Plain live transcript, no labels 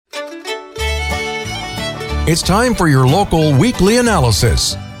It's time for your local weekly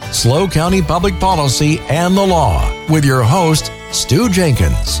analysis. SLO County Public Policy and the Law with your host, Stu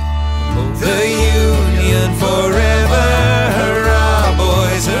Jenkins. The Union forever, hurrah,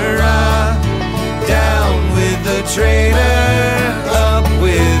 boys, hurrah. Down with the traitor, up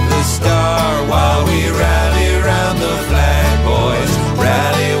with the star. While we rally round the flag, boys,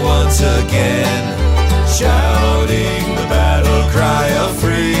 rally once again, shouting the battle cry of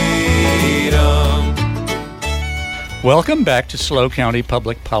freedom. Welcome back to SLO County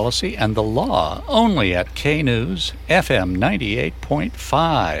Public Policy and the Law, only at K-News FM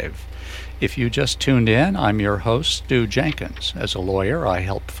 98.5. If you just tuned in, I'm your host, Stu Jenkins. As a lawyer, I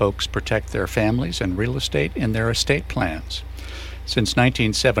help folks protect their families and real estate in their estate plans. Since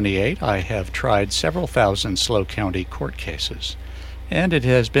 1978, I have tried several thousand SLO County court cases, and it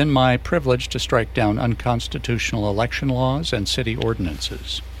has been my privilege to strike down unconstitutional election laws and city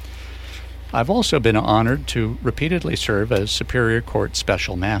ordinances. I've also been honored to repeatedly serve as Superior Court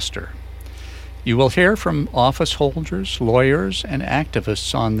Special Master. You will hear from office holders, lawyers, and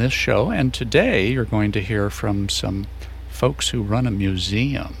activists on this show, and today you're going to hear from some folks who run a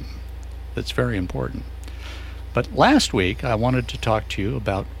museum. That's very important. But last week, I wanted to talk to you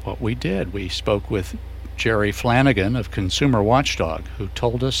about what we did. We spoke with Jerry Flanagan of Consumer Watchdog, who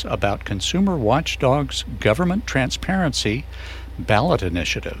told us about Consumer Watchdog's Government Transparency Ballot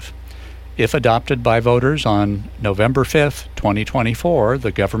Initiative. If adopted by voters on November 5th, 2024,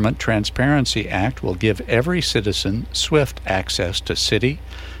 the Government Transparency Act will give every citizen swift access to city,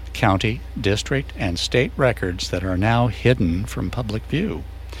 county, district, and state records that are now hidden from public view.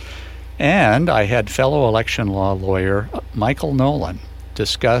 And I had fellow election law lawyer Michael Nolan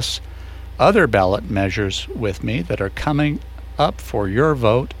discuss other ballot measures with me that are coming up for your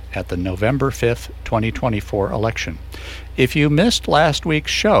vote at the November 5th, 2024 election. If you missed last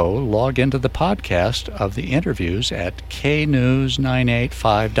week's show, log into the podcast of the interviews at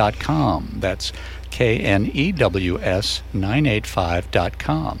knews985.com. That's KNEWS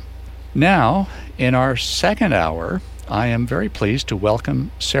 985.com. Now, in our second hour, I am very pleased to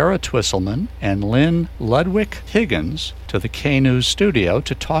welcome Sarah Twisslman and Lynne Ludwick Higgins to the K-News studio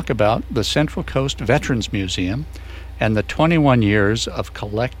to talk about the Central Coast Veterans Museum and the 21 years of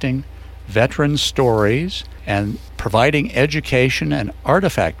collecting veteran stories and providing education and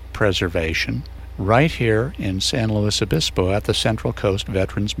artifact preservation right here in San Luis Obispo at the Central Coast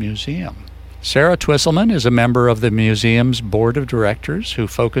Veterans Museum. Sarah Twisslman is a member of the museum's board of directors who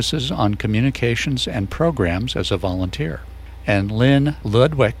focuses on communications and programs as a volunteer. And Lynne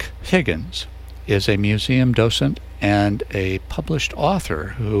Ludwick Higgins is a museum docent and a published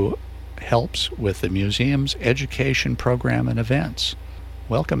author who helps with the museum's education program and events.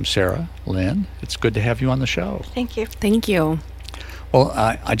 Welcome, Sarah, Lynne. It's good to have you on the show. Thank you. Thank you. Well,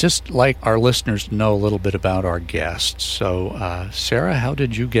 I just like our listeners to know a little bit about our guests. So, Sarah, how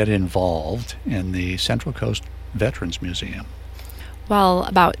did you get involved in the Central Coast Veterans Museum? Well,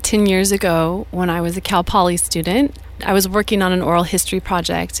 about 10 years ago, when I was a Cal Poly student, I was working on an oral history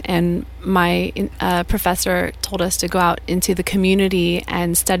project, and my professor told us to go out into the community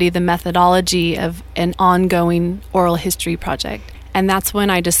and study the methodology of an ongoing oral history project. And that's when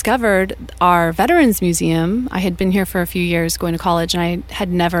I discovered our Veterans Museum. I had been here for a few years going to college, and I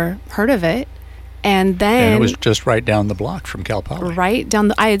had never heard of it. And then... And it was just right down the block from Cal Poly. Right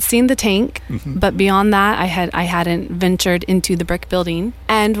down I had seen the tank, but beyond that, I hadn't ventured into the brick building.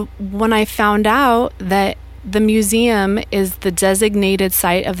 And when I found out that the museum is the designated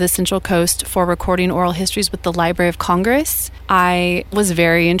site of the Central Coast for recording oral histories with the Library of Congress, I was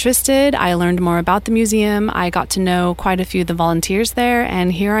very interested. I learned more about the museum. I got to know quite a few of the volunteers there,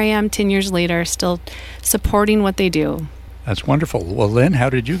 and here I am 10 years later still supporting what they do. That's wonderful. Well, Lynne,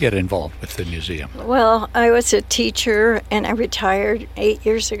 how did you get involved with the museum? Well, I was a teacher, and I retired 8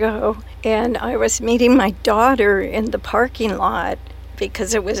 years ago, and I was meeting my daughter in the parking lot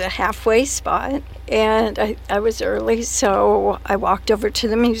because it was a halfway spot, and I was early, so I walked over to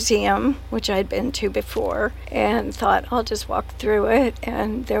the museum, which I'd been to before, and thought I'll just walk through it,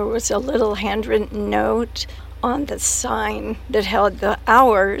 and there was a little handwritten note on the sign that held the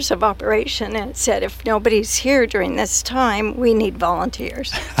hours of operation, and it said, if nobody's here during this time, we need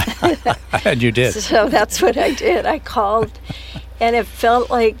volunteers. And you did. So that's what I did. I called, and it felt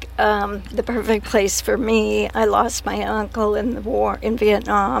like the perfect place for me. I lost my uncle in the war in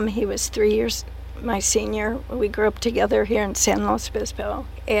Vietnam. He was 3 years my senior. We grew up together here in San Luis Obispo.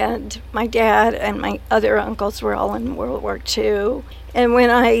 And my dad and my other uncles were all in World War II. And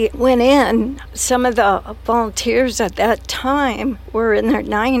when I went in, some of the volunteers at that time were in their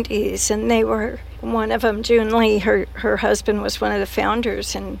 90s, and they were, one of them, June Lee, her husband was one of the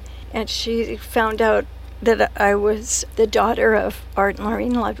founders, and she found out that I was the daughter of Art and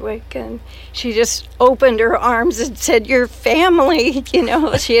Lorraine Ludwick, and she just opened her arms and said, "Your family,"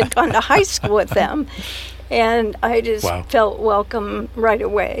 she had gone to high school with them. And I just felt welcome right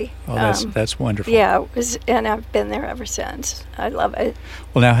away. Oh, that's wonderful. Yeah, and I've been there ever since. I love it.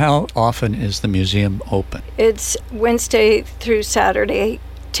 Well, now, how often is the museum open? It's Wednesday through Saturday,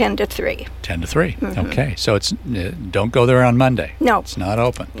 10 to 3. 10 to 3. Okay. So don't go there on Monday. No. It's not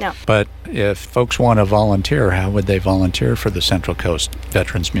open. No. But if folks want to volunteer, how would they volunteer for the Central Coast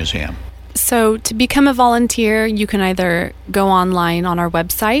Veterans Museum? So to become a volunteer, you can either go online on our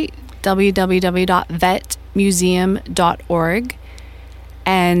website, www.vetmuseum.org,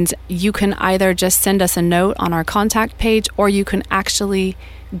 and you can either just send us a note on our contact page, or you can actually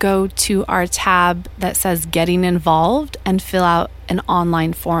go to our tab that says Getting Involved and fill out an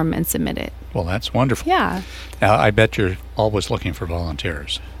online form and submit it. Well, that's wonderful. Yeah. Now, I bet you're always looking for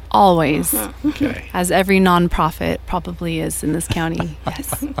volunteers. Always. Okay. As every nonprofit probably is in this county.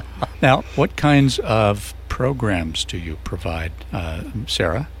 Yes. Now, what kinds of programs do you provide,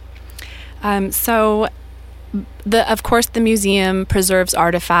 Sarah? So, of course, the museum preserves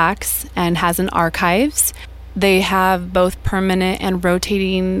artifacts and has an archives. They have both permanent and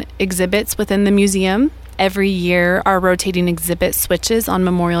rotating exhibits within the museum. Every year, our rotating exhibit switches on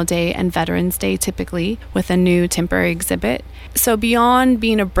Memorial Day and Veterans Day, typically, with a new temporary exhibit. So beyond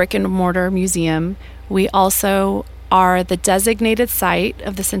being a brick and mortar museum, we also are the designated site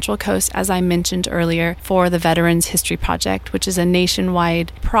of the Central Coast, as I mentioned earlier, for the Veterans History Project, which is a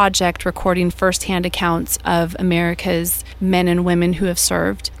nationwide project recording firsthand accounts of America's men and women who have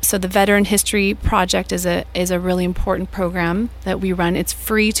served. So the Veteran History Project is a really important program that we run. It's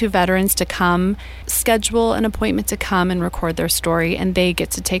free to veterans to come, schedule an appointment to come and record their story, and they get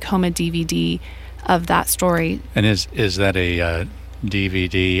to take home a DVD of that story. And is that a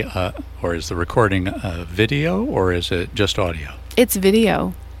DVD, or is the recording video, or is it just audio? It's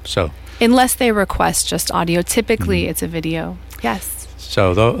video. So, unless they request just audio, typically it's a video. Yes.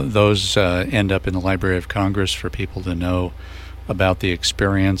 So those end up in the Library of Congress for people to know about the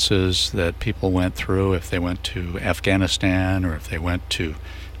experiences that people went through if they went to Afghanistan, or if they went to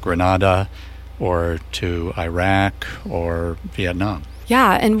Grenada, or to Iraq, or Vietnam.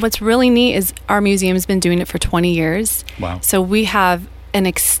 Yeah, and what's really neat is our museum's been doing it for 20 years. Wow. So we have an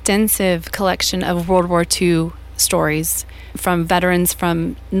extensive collection of World War II stories from veterans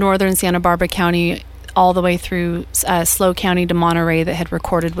from northern Santa Barbara County all the way through SLO County to Monterey that had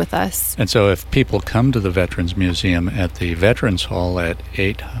recorded with us. And so if people come to the Veterans Museum at the Veterans Hall at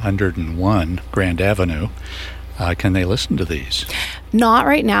 801 Grand Avenue, can they listen to these? Not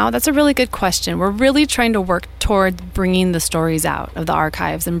right now. That's a really good question. We're really trying to work toward bringing the stories out of the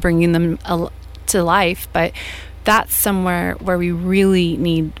archives and bringing them to life, but that's somewhere where we really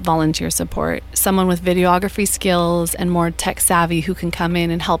need volunteer support. Someone with videography skills and more tech savvy who can come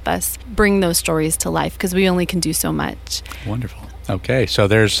in and help us bring those stories to life, because we only can do so much. Wonderful. Okay, so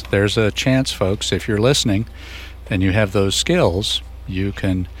there's a chance, folks, if you're listening and you have those skills, you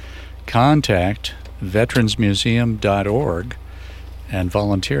can contact veteransmuseum.org and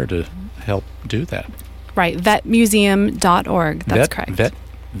volunteer to help do that. Right, vetmuseum.org. That's correct.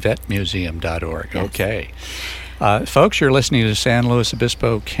 Vetmuseum.org. Yes. Okay. Folks, you're listening to San Luis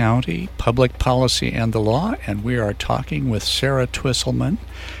Obispo County Public Policy and the Law, and we are talking with Sarah Twisslman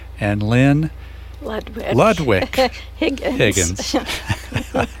and Lynne Ludwick. Higgins.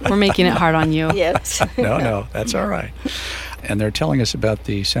 We're making it hard on you. Yes. No, that's all right. And they're telling us about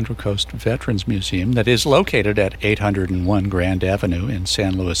the Central Coast Veterans Museum that is located at 801 Grand Avenue in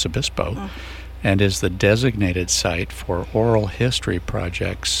San Luis Obispo, and is the designated site for oral history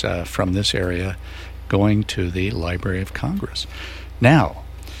projects from this area going to the Library of Congress. Now,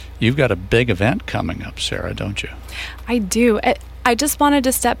 you've got a big event coming up, Sarah, don't you? I do. I just wanted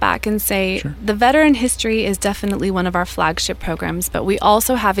to step back and say Sure. The Veteran History is definitely one of our flagship programs, but we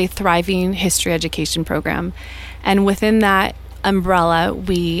also have a thriving history education program. And within that umbrella,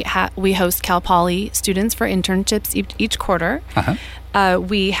 we host Cal Poly students for internships each quarter.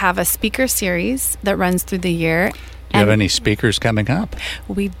 We have a speaker series that runs through the year. Do you have any speakers coming up?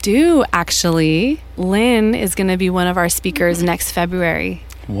 We do, actually. Lynne is going to be one of our speakers next February.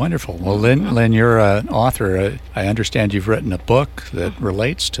 Wonderful. Well, Lynne, you're an author. I understand you've written a book that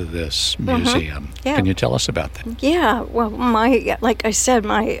relates to this museum. Yeah. Can you tell us about that? Yeah, well, like I said,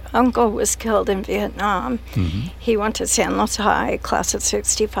 my uncle was killed in Vietnam. He went to San Luis High, class of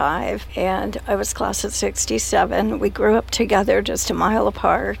 65, and I was class of 67. We grew up together just a mile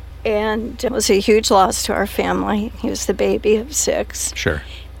apart, and it was a huge loss to our family. He was the baby of 6. Sure.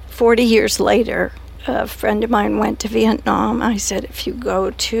 40 years later, a friend of mine went to Vietnam. I said, if you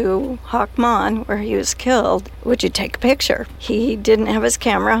go to Hoc Mon, where he was killed, would you take a picture? He didn't have his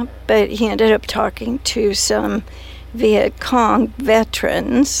camera, but he ended up talking to some Viet Cong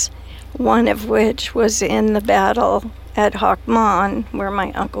veterans, one of which was in the battle at Hoc Mon, where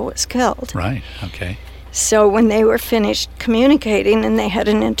my uncle was killed. Right, okay. So when they were finished communicating and they had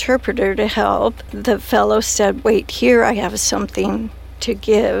an interpreter to help, the fellow said, wait here, I have something to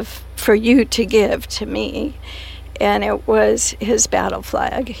give, for you to give to me. And it was his battle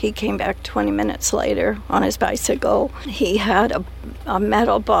flag. He came back 20 minutes later on his bicycle. He had a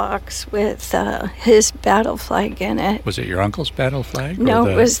metal box with his battle flag in it. Was it your uncle's battle flag? No,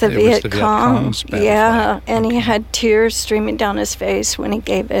 it was the Viet Cong. Cong's battle Yeah, flag. and Okay. he had tears streaming down his face when he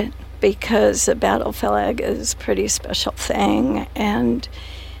gave it, because the battle flag is a pretty special thing. And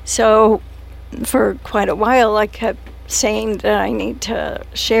so for quite a while I kept saying that I need to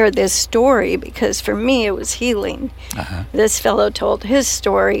share this story, because for me it was healing. Uh-huh. This fellow told his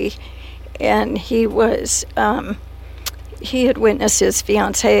story, and he was he had witnessed his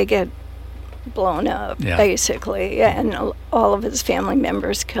fiancée get blown up, Yeah. basically, and all of his family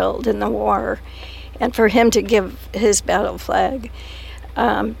members killed in the war. And for him to give his battle flag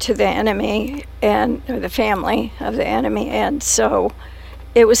to the enemy, or the family of the enemy, and so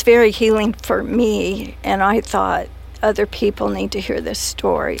it was very healing for me, and I thought other people need to hear this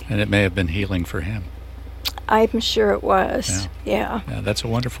story. And it may have been healing for him. I'm sure it was. Yeah. Yeah, that's a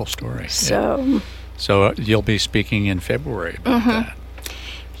wonderful story. So, So you'll be speaking in February about that.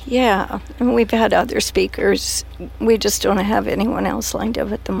 yeah, and we've had other speakers. We just don't have anyone else lined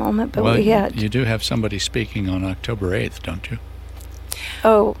up at the moment, but Well, we had. you do have somebody speaking on October 8th, don't you?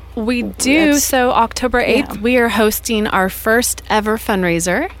 Oh, We do. That's- So October 8th, yeah. we are hosting our first ever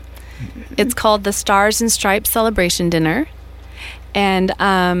fundraiser. It's called the Stars and Stripes Celebration Dinner. And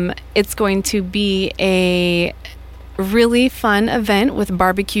it's going to be a really fun event with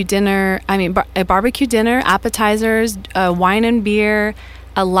barbecue dinner. A barbecue dinner, appetizers, wine and beer,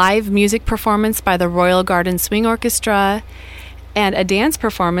 a live music performance by the Royal Garden Swing Orchestra, and a dance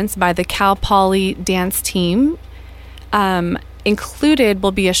performance by the Cal Poly dance team. Included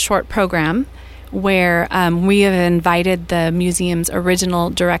will be a short program where we have invited the museum's original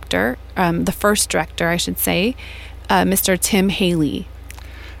director, the first director, I should say, Mr. Tim Haley.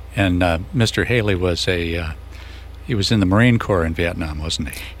 And Mr. Haley was he was in the Marine Corps in Vietnam, wasn't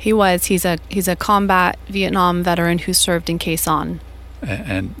he? He was. He's a combat Vietnam veteran who served in Quezon.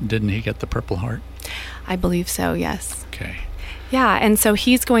 And didn't he get the Purple Heart? I believe so, yes. Okay. Yeah, and so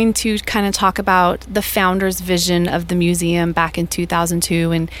he's going to kind of talk about the founder's vision of the museum back in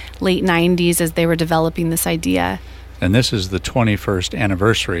 2002 and late 90s as they were developing this idea. And this is the 21st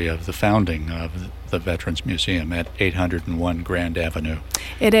anniversary of the founding of the Veterans Museum at 801 Grand Avenue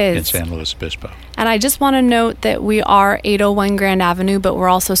It in is. San Luis Obispo. And I just want to note that we are 801 Grand Avenue, but we're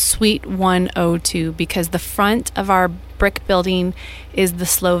also Suite 102 because the front of our brick building is the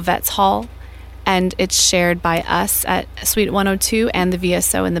SLO Vets Hall, and it's shared by us at Suite 102 and the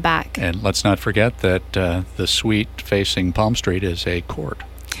VSO in the back. And let's not forget that the suite facing Palm Street is a court.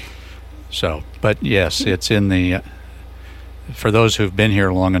 So, but yes, it's in the... For those who've been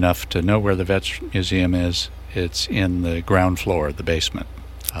here long enough to know where the Vets Museum is, it's in the ground floor, the basement.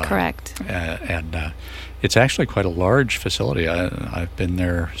 Correct. And it's actually quite a large facility. I've been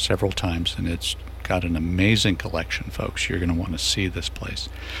there several times, and it's got an amazing collection, folks. You're going to want to see this place.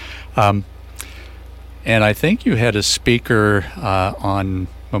 And I think you had a speaker on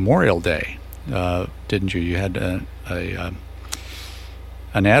Memorial Day, didn't you? You had an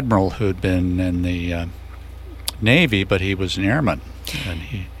admiral who'd been in the Navy, but he was an airman, and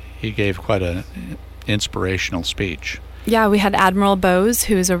he gave quite an inspirational speech. Yeah, we had Admiral Bose,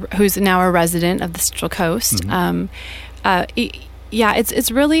 who's now a resident of the Central Coast. Mm-hmm.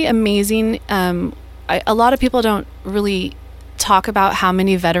 It's really amazing. A lot of people don't really talk about how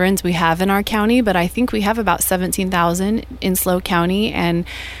many veterans we have in our county, but I think we have about 17,000 in SLO County. And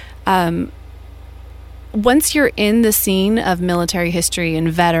once you're in the scene of military history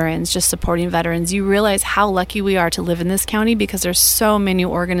and veterans, just supporting veterans, you realize how lucky we are to live in this county because there's so many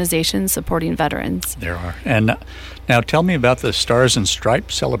organizations supporting veterans. There are. And now tell me about the Stars and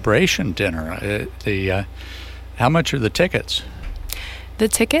Stripes celebration dinner. How much are the tickets? The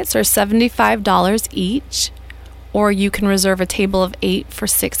tickets are $75 each, or you can reserve a table of 8 for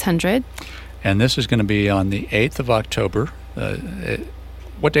 $600. And this is going to be on the 8th of October.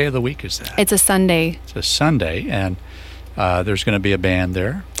 What day of the week is that? It's a Sunday. It's a Sunday, and there's going to be a band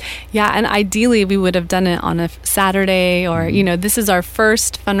there. Yeah, and ideally we would have done it on a Saturday or, this is our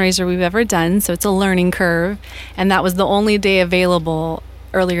first fundraiser we've ever done, so it's a learning curve. And that was the only day available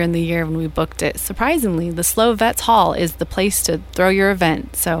earlier in the year when we booked it. Surprisingly, the SLO Vets Hall is the place to throw your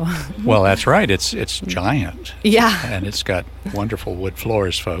event. So, well, that's right. It's giant. Yeah. And it's got wonderful wood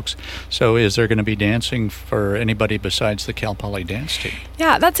floors, folks. So is there going to be dancing for anybody besides the Cal Poly dance team?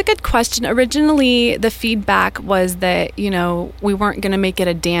 Yeah, that's a good question. Originally, the feedback was that, we weren't going to make it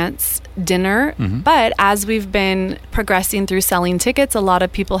a dance dinner. But as we've been progressing through selling tickets, a lot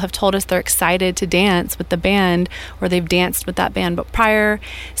of people have told us they're excited to dance with the band, or they've danced with that band but prior.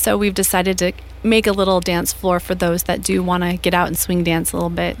 So we've decided to make a little dance floor for those that do want to get out and swing dance a little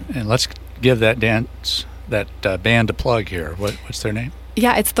bit. And let's give that band a plug here. What's their name?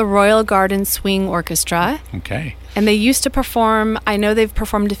 Yeah, it's the Royal Garden Swing Orchestra. Okay. And they used to perform, I know they've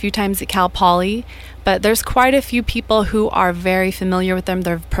performed a few times at Cal Poly, but there's quite a few people who are very familiar with them.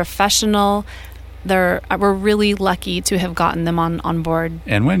 They're professional. We're really lucky to have gotten them on board.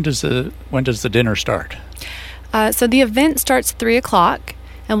 And when does the dinner start? So the event starts 3 o'clock,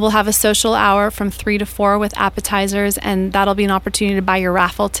 and we'll have a social hour from 3 to 4 with appetizers, and that'll be an opportunity to buy your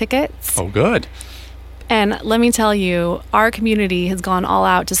raffle tickets. Oh, good. And let me tell you, our community has gone all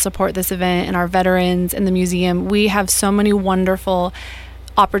out to support this event, and our veterans and the museum. We have so many wonderful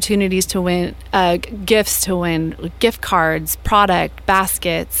opportunities to win, gifts to win, gift cards, product,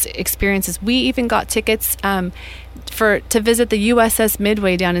 baskets, experiences. We even got tickets to visit the USS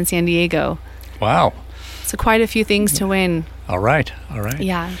Midway down in San Diego. Wow. So quite a few things to win. All right.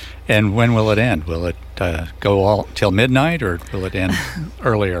 Yeah. And when will it end? Will it go all till midnight, or will it end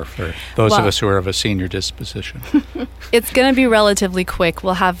earlier for those of us who are of a senior disposition? It's going to be relatively quick.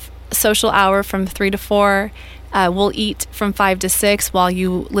 We'll have social hour from 3 to 4. We'll eat from 5 to 6 while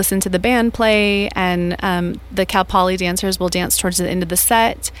you listen to the band play, and the Cal Poly dancers will dance towards the end of the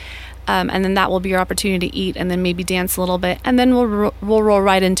set. And then that will be your opportunity to eat and then maybe dance a little bit. And then we'll roll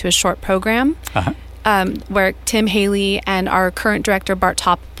right into a short program. Where Tim Haley and our current director, Bart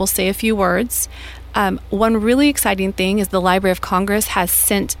Top, will say a few words. One really exciting thing is the Library of Congress has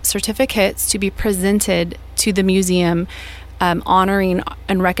sent certificates to be presented to the museum, honoring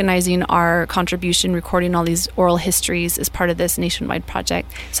and recognizing our contribution, recording all these oral histories as part of this nationwide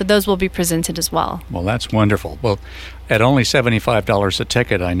project. So those will be presented as well. Well, that's wonderful. Well, at only $75 a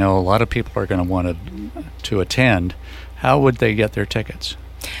ticket, I know a lot of people are going to want to attend. How would they get their tickets?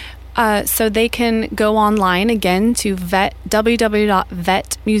 So they can go online again to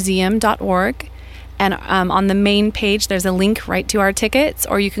www.vetmuseum.org, and on the main page there's a link right to our tickets,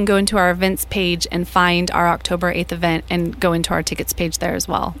 or you can go into our events page and find our October 8th event and go into our tickets page there as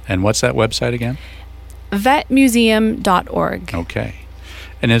well. And what's that website again? vetmuseum.org. Okay.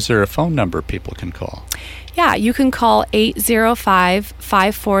 And is there a phone number people can call? Yeah, you can call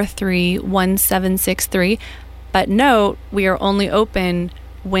 805-543-1763, but note we are only open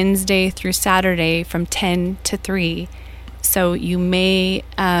Wednesday through Saturday from 10 to 3. So you may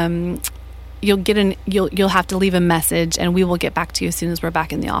you'll have to leave a message, and we will get back to you as soon as we're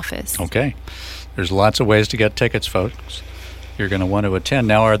back in the office. Okay. There's lots of ways to get tickets, folks. You're going to want to attend.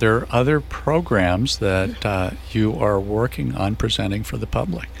 Now, are there other programs that you are working on presenting for the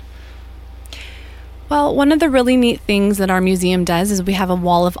public? Well, one of the really neat things that our museum does is we have a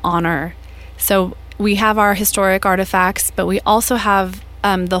wall of honor. So we have our historic artifacts, but we also have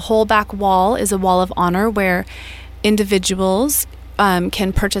the whole back wall is a wall of honor where individuals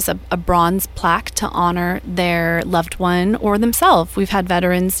can purchase a bronze plaque to honor their loved one or themselves. We've had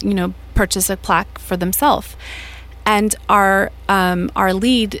veterans, purchase a plaque for themselves. And our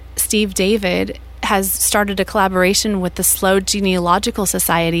lead, Steve David, has started a collaboration with the SLO Genealogical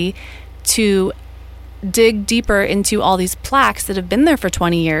Society to dig deeper into all these plaques that have been there for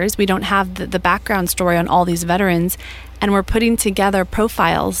 20 years. We don't have the background story on all these veterans, and we're putting together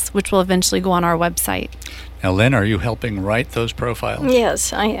profiles which will eventually go on our website. Now, Lynne, are you helping write those profiles?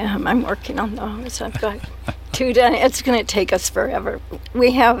 Yes, I am. I'm working on those. I've got 2 done. It's going to take us forever.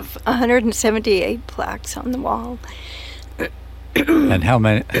 We have 178 plaques on the wall. And how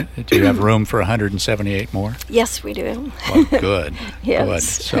many? Do you have room for 178 more? Yes, we do. Well, good.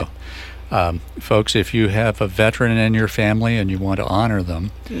 Yes. Good. So, folks, if you have a veteran in your family and you want to honor them,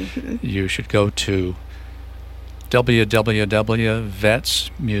 you should go to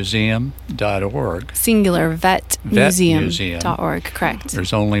www.vetsmuseum.org. Singular, vetmuseum.org, correct.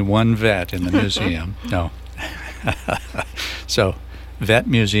 There's only one vet in the museum. No. So,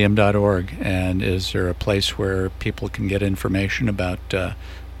 vetmuseum.org. And is there a place where people can get information about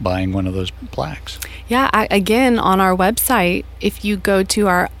buying one of those plaques? Yeah, again, on our website, if you go to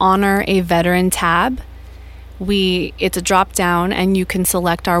our Honor a Veteran tab, It's a drop down, and you can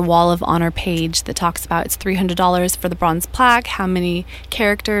select our Wall of Honor page that talks about it's $300 for the bronze plaque, how many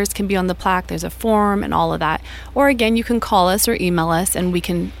characters can be on the plaque, there's a form and all of that. Or again, you can call us or email us, and we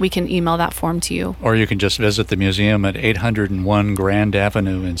can email that form to you. Or you can just visit the museum at 801 Grand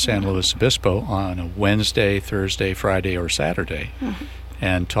Avenue in San Luis Obispo on a Wednesday, Thursday, Friday, or Saturday,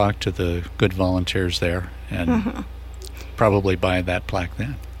 and talk to the good volunteers there, and probably buy that plaque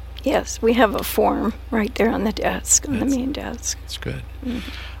then. Yes, we have a form right there on the desk, on the main desk. That's good.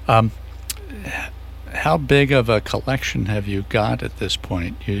 How big of a collection have you got at this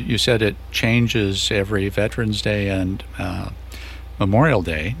point? You said it changes every Veterans Day and Memorial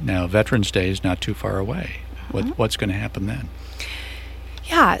Day. Now, Veterans Day is not too far away. What's going to happen then?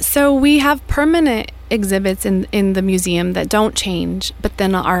 Yeah, so we have permanent exhibits in the museum that don't change, but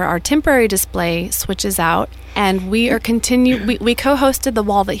then our temporary display switches out, and we are we co-hosted the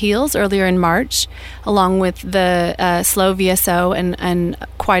Wall That Heals earlier in March, along with the SLO VSO and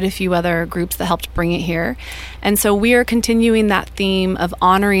quite a few other groups that helped bring it here. And so we are continuing that theme of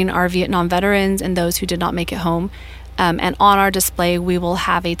honoring our Vietnam veterans and those who did not make it home. And on our display, we will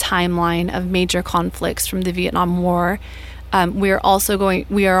have a timeline of major conflicts from the Vietnam War. We are also in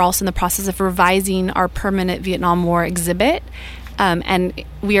the process of revising our permanent Vietnam War exhibit, and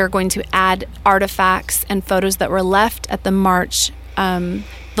we are going to add artifacts and photos that were left at the March, the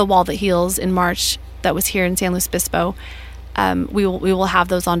Wall That Heals in March that was here in San Luis Obispo. We will have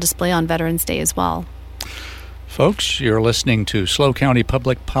those on display on Veterans Day as well. Folks, you're listening to SLO County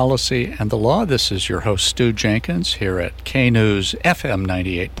Public Policy and the Law. This is your host, Stu Jenkins, here at K-News FM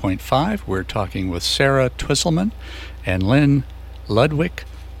 98.5. We're talking with Sarah Twisslman and Lynne Ludwick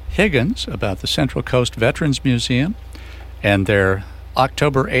Higgins about the Central Coast Veterans Museum and their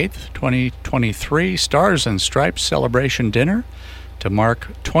October 8th, 2023 Stars and Stripes Celebration Dinner to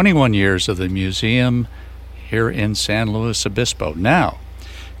mark 21 years of the museum here in San Luis Obispo. Now,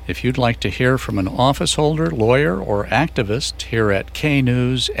 if you'd like to hear from an office holder, lawyer, or activist here at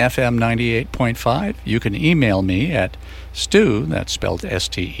K-News FM 98.5, you can email me at Stu, that's spelled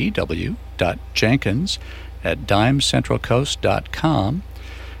STEW, .Jenkins, at dimecentralcoast.com,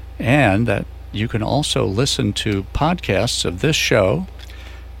 and that you can also listen to podcasts of this show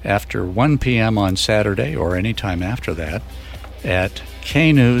after 1 p.m. on Saturday or anytime after that at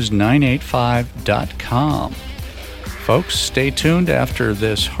knews985.com. Folks, stay tuned after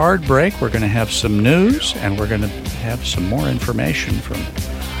this hard break. We're going to have some news, and we're going to have some more information from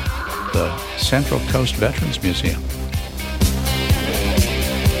the Central Coast Veterans Museum.